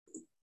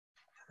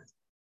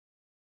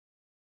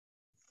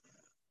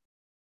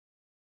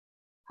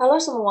Halo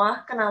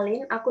semua,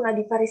 kenalin aku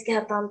Nadhifa Rizqi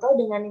Hartanto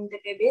dengan NIM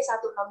TPB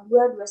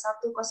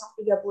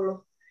 162210030.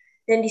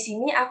 Dan di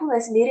sini aku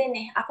nggak sendiri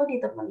nih, aku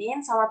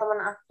ditemenin sama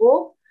teman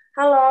aku.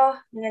 Halo,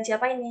 dengan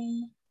siapa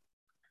ini?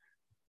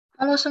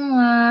 Halo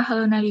semua,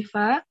 halo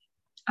Nadhifa.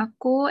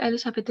 Aku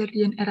Elizabeth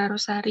Derdian Era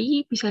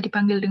Rosari, bisa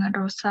dipanggil dengan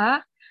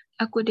Rosa.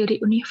 Aku dari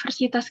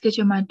Universitas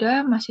Gadjah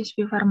Mada,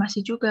 mahasiswi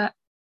farmasi juga.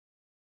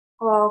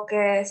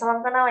 Oke,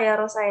 salam kenal ya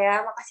Rosa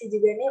ya. Makasih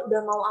juga nih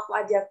udah mau aku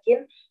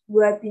ajakin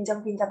buat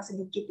bincang-bincang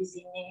sedikit di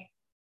sini.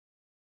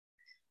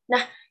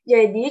 Nah,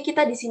 jadi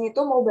kita di sini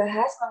tuh mau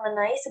bahas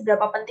mengenai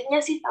seberapa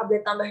pentingnya sih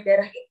tablet tambah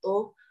darah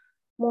itu.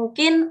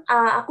 Mungkin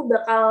aku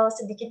bakal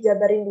sedikit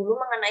jabarin dulu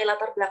mengenai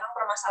latar belakang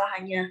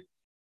permasalahannya.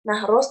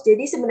 Nah, Ros,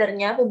 jadi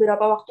sebenarnya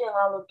beberapa waktu yang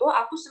lalu tuh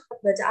aku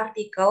sempat baca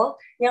artikel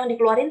yang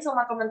dikeluarin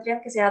sama Kementerian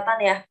Kesehatan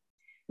ya.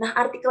 Nah,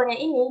 artikelnya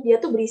ini dia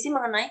tuh berisi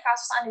mengenai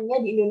kasus anemia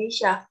di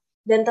Indonesia.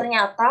 Dan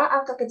ternyata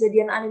angka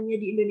kejadian anemia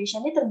di Indonesia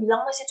ini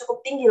terbilang masih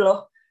cukup tinggi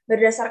loh.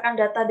 Berdasarkan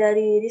data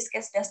dari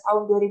Riskesdas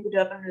tahun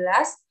 2018,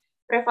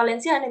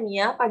 prevalensi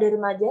anemia pada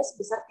remaja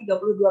sebesar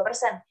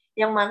 32%,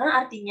 yang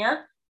mana artinya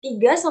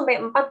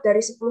 3-4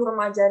 dari 10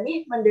 remaja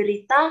nih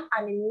menderita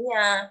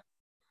anemia.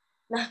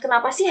 Nah,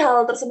 kenapa sih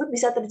hal tersebut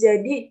bisa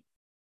terjadi?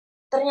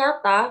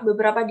 Ternyata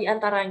beberapa di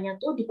antaranya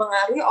tuh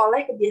dipengaruhi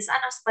oleh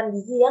kebiasaan asupan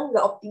gizi yang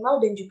nggak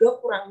optimal dan juga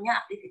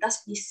kurangnya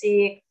aktivitas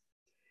fisik.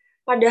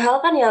 Padahal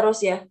kan ya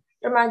Ros ya,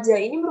 remaja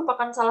ini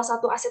merupakan salah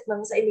satu aset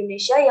bangsa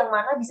Indonesia yang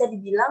mana bisa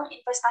dibilang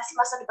investasi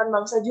masa depan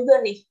bangsa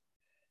juga nih.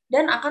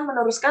 Dan akan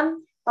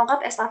meneruskan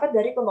tongkat estafet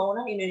dari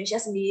pembangunan Indonesia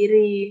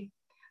sendiri.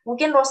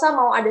 Mungkin Rosa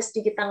mau ada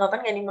sedikit tanggapan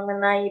nggak nih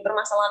mengenai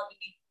permasalahan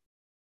ini?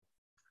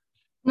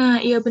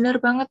 Nah, iya benar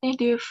banget nih,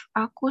 Div.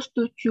 Aku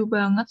setuju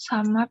banget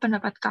sama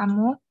pendapat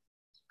kamu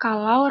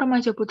kalau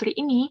remaja putri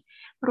ini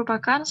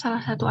merupakan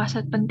salah satu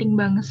aset penting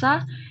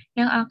bangsa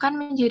yang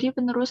akan menjadi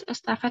penerus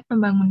estafet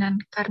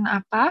pembangunan. Karena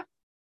apa?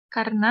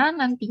 Karena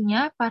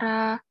nantinya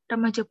para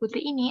remaja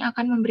putri ini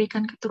akan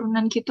memberikan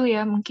keturunan gitu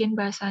ya, mungkin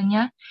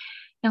bahasanya,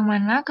 yang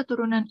mana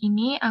keturunan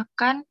ini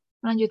akan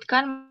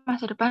melanjutkan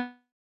masa depan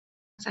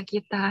bangsa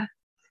kita.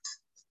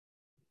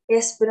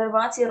 Yes, benar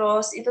banget sih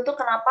Ros. Itu tuh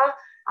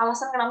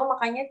alasan kenapa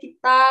makanya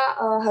kita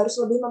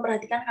harus lebih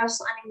memperhatikan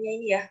kasus anemia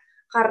ini ya.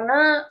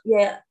 Karena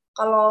ya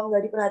kalau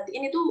nggak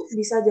diperhatiin itu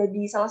bisa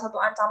jadi salah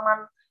satu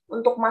ancaman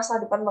untuk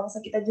masa depan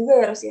bangsa kita juga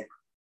ya Ros ya.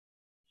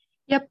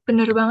 Yap,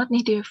 bener banget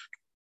nih, Dev.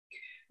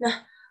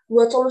 Nah,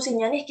 buat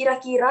solusinya nih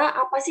kira-kira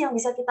apa sih yang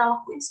bisa kita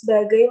lakuin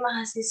sebagai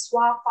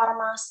mahasiswa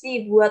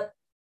farmasi buat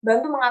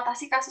bantu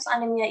mengatasi kasus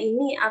anemia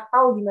ini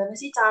atau gimana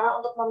sih cara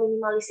untuk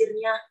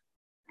meminimalisirnya?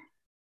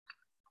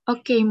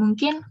 Oke,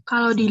 mungkin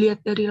kalau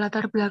dilihat dari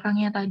latar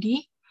belakangnya tadi,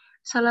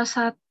 salah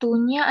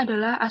satunya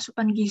adalah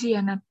asupan gizi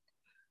ya, Nat.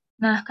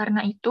 Nah,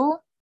 karena itu,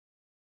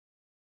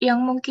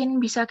 yang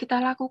mungkin bisa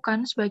kita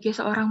lakukan sebagai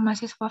seorang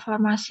mahasiswa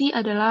farmasi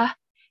adalah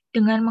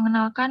dengan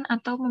mengenalkan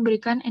atau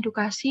memberikan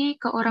edukasi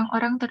ke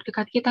orang-orang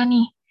terdekat kita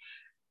nih.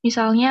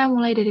 Misalnya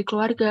mulai dari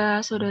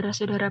keluarga,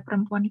 saudara-saudara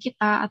perempuan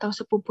kita, atau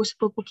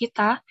sepupu-sepupu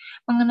kita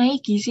mengenai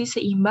gizi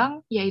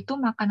seimbang, yaitu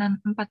makanan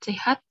 4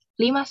 sehat,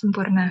 5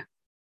 sempurna.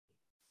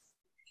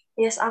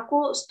 Yes,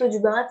 aku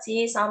setuju banget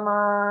sih sama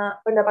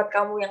pendapat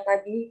kamu yang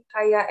tadi.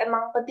 Kayak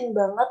emang penting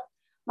banget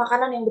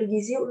makanan yang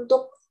bergizi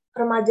untuk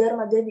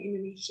remaja-remaja di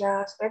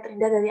Indonesia supaya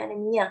terhindar dari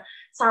anemia.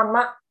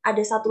 Sama ada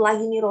satu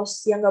lagi nih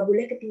Ros yang nggak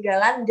boleh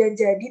ketinggalan dan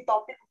jadi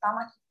topik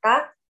utama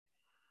kita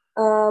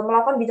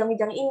melakukan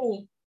bincang-bincang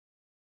ini.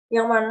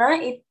 Yang mana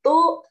itu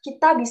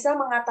kita bisa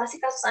mengatasi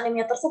kasus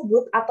anemia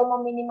tersebut atau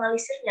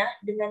meminimalisirnya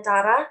dengan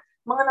cara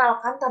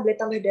mengenalkan tablet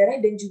tambah darah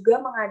dan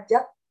juga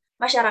mengajak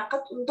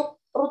masyarakat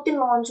untuk rutin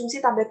mengonsumsi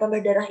tablet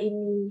tambah darah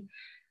ini.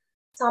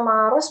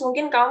 Sama Ros,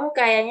 mungkin kamu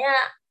kayaknya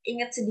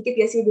ingat sedikit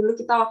ya sih dulu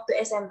kita waktu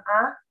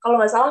SMA, kalau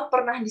nggak salah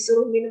pernah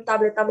disuruh minum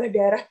tablet tambah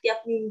darah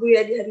tiap minggu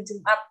ya di hari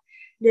Jumat.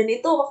 Dan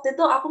itu waktu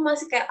itu aku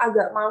masih kayak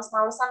agak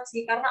males-malesan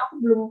sih, karena aku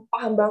belum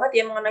paham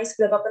banget ya mengenai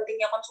seberapa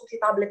pentingnya konsumsi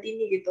tablet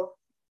ini gitu.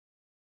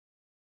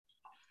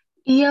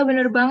 Iya,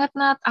 bener banget,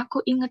 Nat.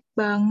 Aku inget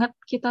banget,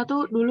 kita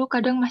tuh dulu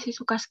kadang masih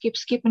suka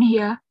skip-skip nih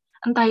ya.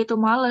 Entah itu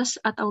males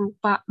atau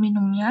lupa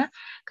minumnya,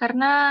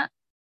 karena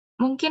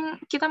mungkin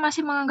kita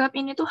masih menganggap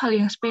ini tuh hal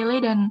yang sepele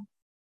dan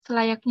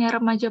selayaknya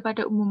remaja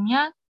pada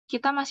umumnya,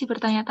 kita masih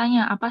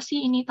bertanya-tanya, apa sih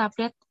ini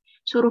tablet?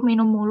 Suruh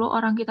minum mulu,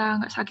 orang kita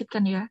nggak sakit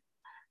kan ya?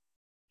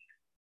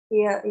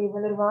 Iya, iya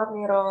bener banget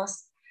nih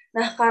Ros.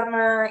 Nah,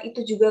 karena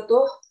itu juga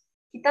tuh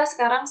kita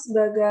sekarang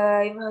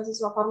sebagai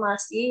mahasiswa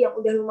farmasi yang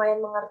udah lumayan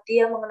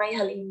mengerti ya mengenai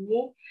hal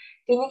ini,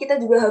 kayaknya kita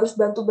juga harus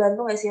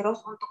bantu-bantu nggak sih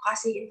Ros untuk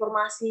kasih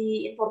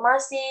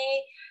informasi-informasi,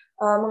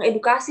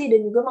 mengedukasi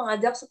dan juga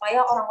mengajak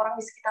supaya orang-orang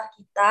di sekitar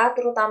kita,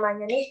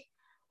 terutamanya nih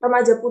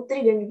remaja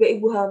putri dan juga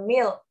ibu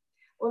hamil,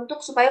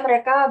 untuk supaya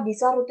mereka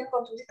bisa rutin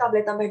konsumsi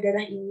tablet tambah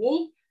darah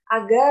ini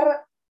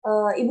agar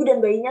ibu dan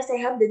bayinya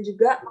sehat dan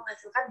juga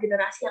menghasilkan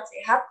generasi yang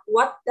sehat,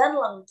 kuat, dan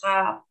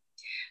lengkap.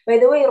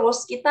 By the way,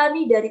 Rose, kita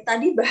nih dari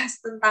tadi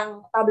bahas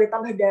tentang tablet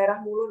tambah darah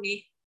mulu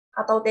nih,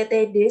 atau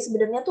TTD.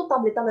 Sebenarnya tuh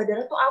tablet tambah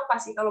darah tuh apa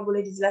sih kalau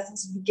boleh dijelasin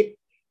sedikit?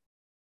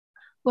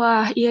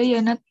 Wah, iya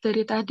ya Nat,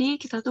 dari tadi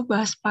kita tuh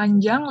bahas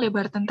panjang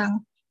lebar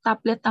tentang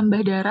tablet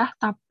tambah darah,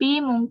 tapi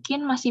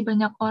mungkin masih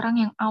banyak orang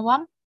yang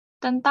awam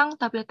tentang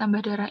tablet tambah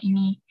darah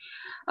ini.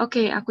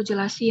 Oke, aku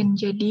jelasin.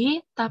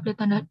 Jadi,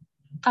 tablet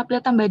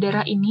tambah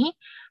darah ini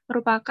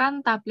merupakan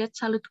tablet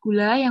salut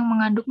gula yang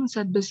mengandung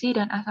zat besi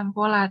dan asam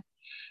folat.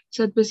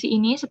 Zat besi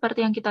ini,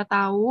 seperti yang kita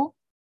tahu,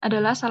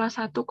 adalah salah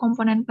satu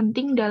komponen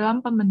penting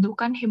dalam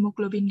pembentukan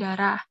hemoglobin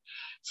darah,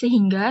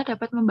 sehingga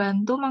dapat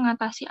membantu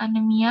mengatasi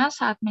anemia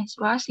saat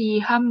menstruasi,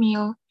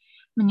 hamil,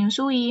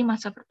 menyusui,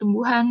 masa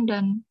pertumbuhan,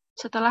 dan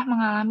setelah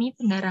mengalami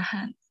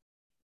pendarahan.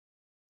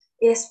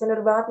 Yes,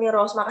 bener banget nih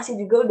Rose. Makasih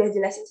juga udah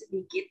jelasin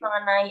sedikit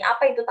mengenai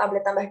apa itu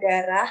tablet tambah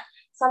darah.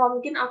 Sama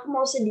mungkin aku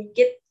mau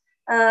sedikit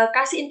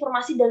kasih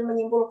informasi dan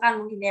menyimpulkan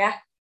mungkin ya.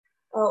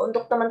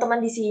 Untuk teman-teman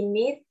di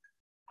sini,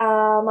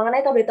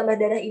 mengenai tablet tambah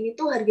darah ini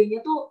tuh harganya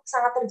tuh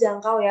sangat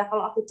terjangkau ya.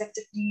 Kalau aku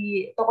cek-cek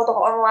di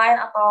toko-toko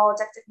online atau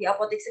cek-cek di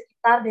apotek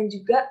sekitar dan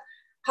juga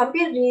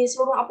hampir di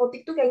seluruh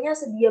apotek tuh kayaknya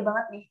sedia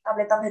banget nih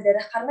tablet tambah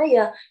darah. Karena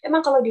ya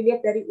emang kalau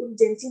dilihat dari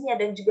urgensinya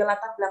dan juga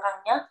latar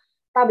belakangnya,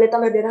 tablet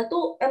tambah darah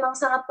tuh emang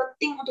sangat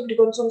penting untuk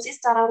dikonsumsi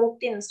secara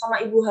rutin sama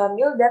ibu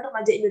hamil dan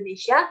remaja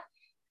Indonesia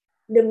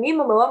demi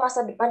membawa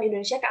masa depan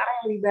Indonesia ke arah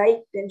yang lebih baik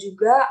dan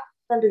juga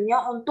tentunya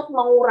untuk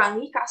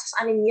mengurangi kasus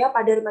anemia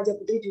pada remaja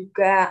putri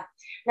juga.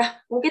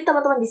 Nah, mungkin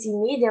teman-teman di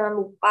sini jangan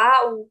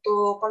lupa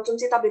untuk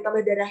konsumsi tablet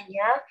tambah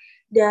darahnya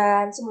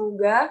dan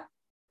semoga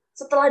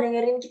setelah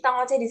dengerin kita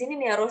ngoceh di sini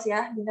nih ya Ros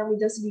ya,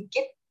 bincang-bincang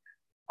sedikit,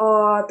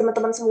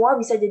 teman-teman semua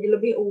bisa jadi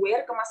lebih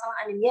aware ke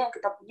masalah anemia yang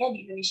kita punya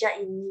di Indonesia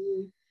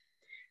ini.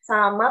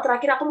 Sama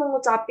terakhir aku mau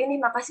ngucapin nih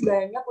makasih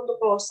banyak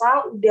untuk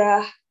Rosa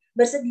udah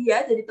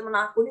bersedia jadi teman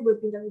aku nih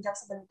buat bincang-bincang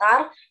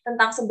sebentar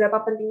tentang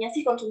seberapa pentingnya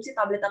sih konsumsi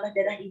tablet tambah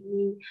darah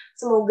ini.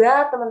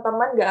 Semoga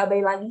teman-teman gak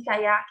abai lagi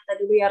kayak kita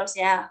dulu ya Ros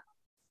ya.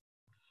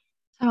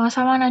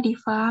 Sama-sama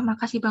Nadifa,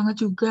 makasih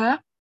banget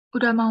juga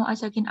udah mau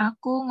ajakin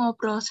aku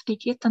ngobrol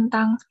sedikit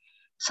tentang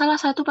salah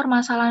satu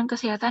permasalahan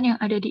kesehatan yang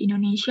ada di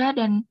Indonesia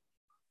dan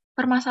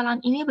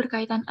permasalahan ini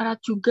berkaitan erat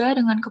juga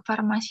dengan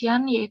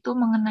kefarmasian, yaitu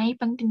mengenai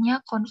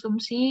pentingnya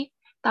konsumsi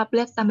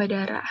tablet tambah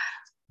darah.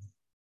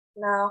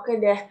 Nah, oke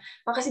deh.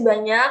 Makasih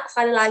banyak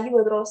sekali lagi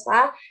buat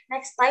Rosa.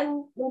 Next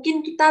time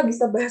mungkin kita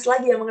bisa bahas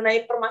lagi ya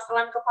mengenai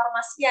permasalahan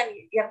kefarmasian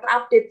yang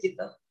terupdate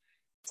gitu.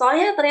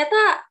 Soalnya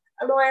ternyata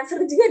lumayan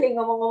seru juga nih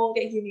ngomong-ngomong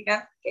kayak gini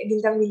kan. Kayak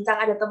bincang-bincang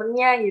ada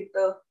temennya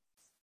gitu.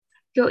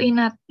 Yo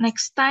Inat,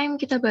 next time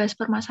kita bahas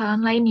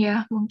permasalahan lain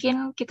ya.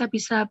 Mungkin kita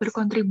bisa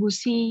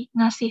berkontribusi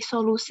ngasih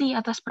solusi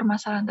atas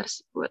permasalahan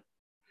tersebut.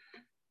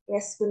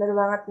 Yes, bener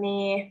banget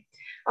nih.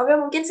 Oke,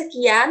 mungkin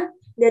sekian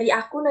dari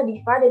aku,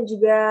 Nadhifa, dan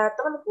juga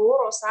temanku,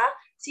 Rosa.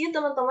 See you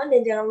teman-teman,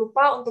 dan jangan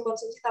lupa untuk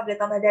konsumsi tablet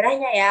tambah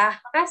darahnya ya.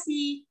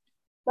 Makasih.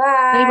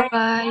 Bye.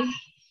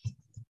 Bye-bye.